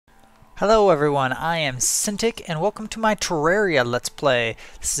Hello everyone, I am Cintiq and welcome to my Terraria Let's Play.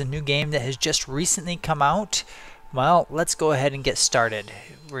 This is a new game that has just recently come out. Well, let's go ahead and get started.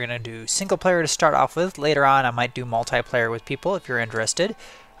 We're going to do single player to start off with. Later on I might do multiplayer with people if you're interested.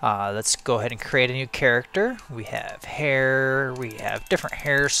 Let's go ahead and create a new character. We have hair, we have different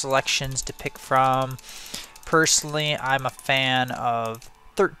hair selections to pick from. Personally, I'm a fan of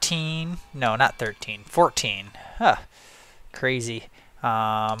 13, no not 13, 14. Huh, crazy.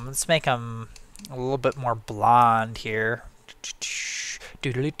 Let's make him a little bit more blonde here.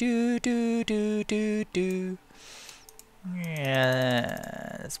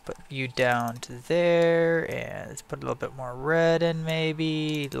 Yeah, let's put you down to there, and let's put a little bit more red in,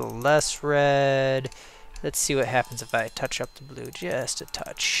 maybe a little less red. Let's see what happens if I touch up the blue just a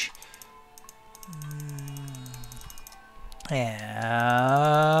touch.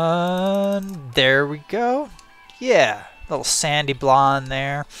 And there we go. Yeah. Little sandy blonde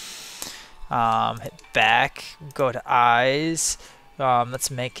there. Hit back, go to eyes.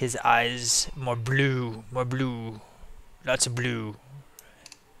 Let's make his eyes more blue, lots of blue,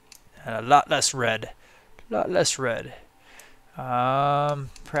 and a lot less red,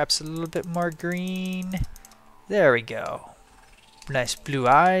 Perhaps a little bit more green. There we go. Nice blue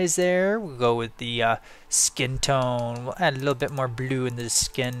eyes there. We'll go with the skin tone. We'll add a little bit more blue in the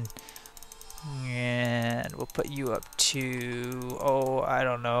skin. And we'll put you up to, oh, I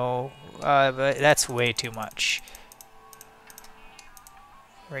don't know, but that's way too much.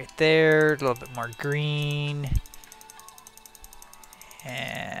 Right there, a little bit more green.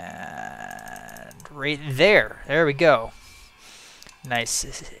 And right there we go.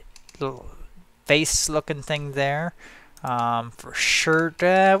 Nice little face looking thing there. For shirt,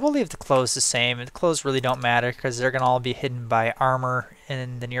 we'll leave the clothes the same. The clothes really don't matter because they're going to all be hidden by armor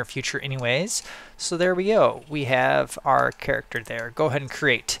in the near future anyways. So there we go. We have our character there. Go ahead and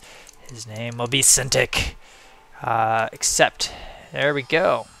create. His name will be Cintiq. Accept. There we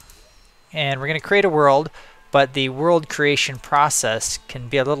go. And we're going to create a world, but the world creation process can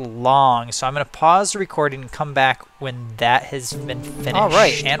be a little long. So I'm going to pause the recording and come back when that has been finished.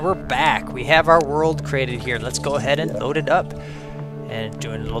 Alright, and we're back. We have our world created here. Let's go ahead and load it up. And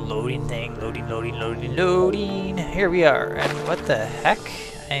doing a little loading thing. Loading. Here we are. And what the heck?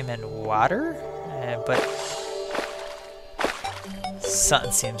 I'm in water? But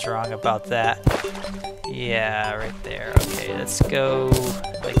something seems wrong about that. Yeah, right there. Okay, let's go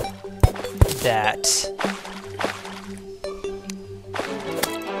like that.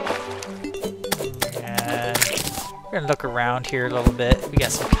 And we're gonna look around here a little bit. We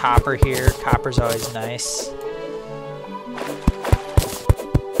got some copper here. Copper's always nice.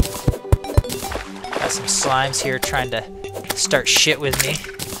 Got some slimes here trying to start shit with me.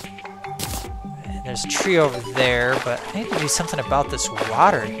 And there's a tree over there, but I need to do something about this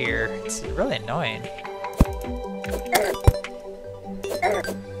water here. It's really annoying.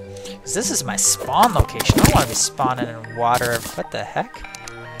 Because this is my spawn location. I don't want to be spawning in water. What the heck?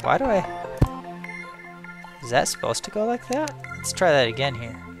 Why do I... Is that supposed to go like that? Let's try that again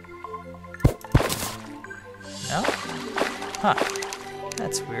here. No? Huh.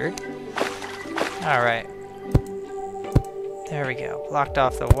 That's weird. Alright. There we go. Blocked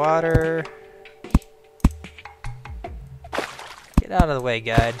off the water. Get out of the way,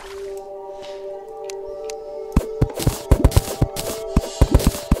 guide.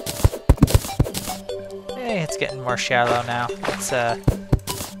 Hey, it's getting more shallow now. Let's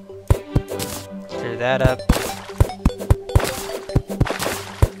clear that up.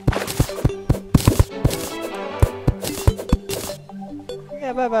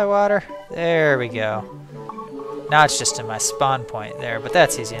 Yeah, bye-bye water. There we go. Now it's just in my spawn point there, but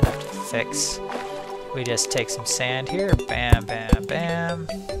that's easy enough to fix. We just take some sand here. Bam, bam, bam.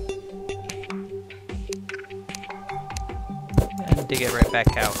 And dig it right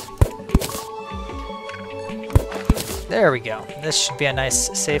back out. There we go. This should be a nice,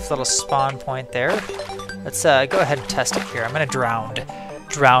 safe little spawn point there. Let's go ahead and test it here. I'm gonna drown.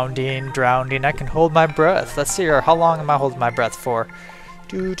 Drowning. I can hold my breath. Let's see here. How long am I holding my breath for?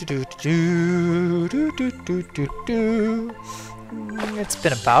 It's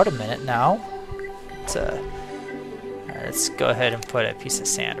been about a minute now. Let's go ahead and put a piece of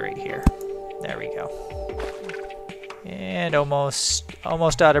sand right here. There we go. And almost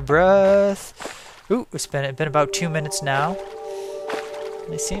out of breath. Ooh, it's been about 2 minutes now.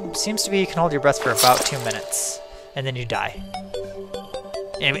 It seems to be you can hold your breath for about 2 minutes, and then you die.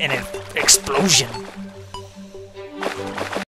 In an explosion.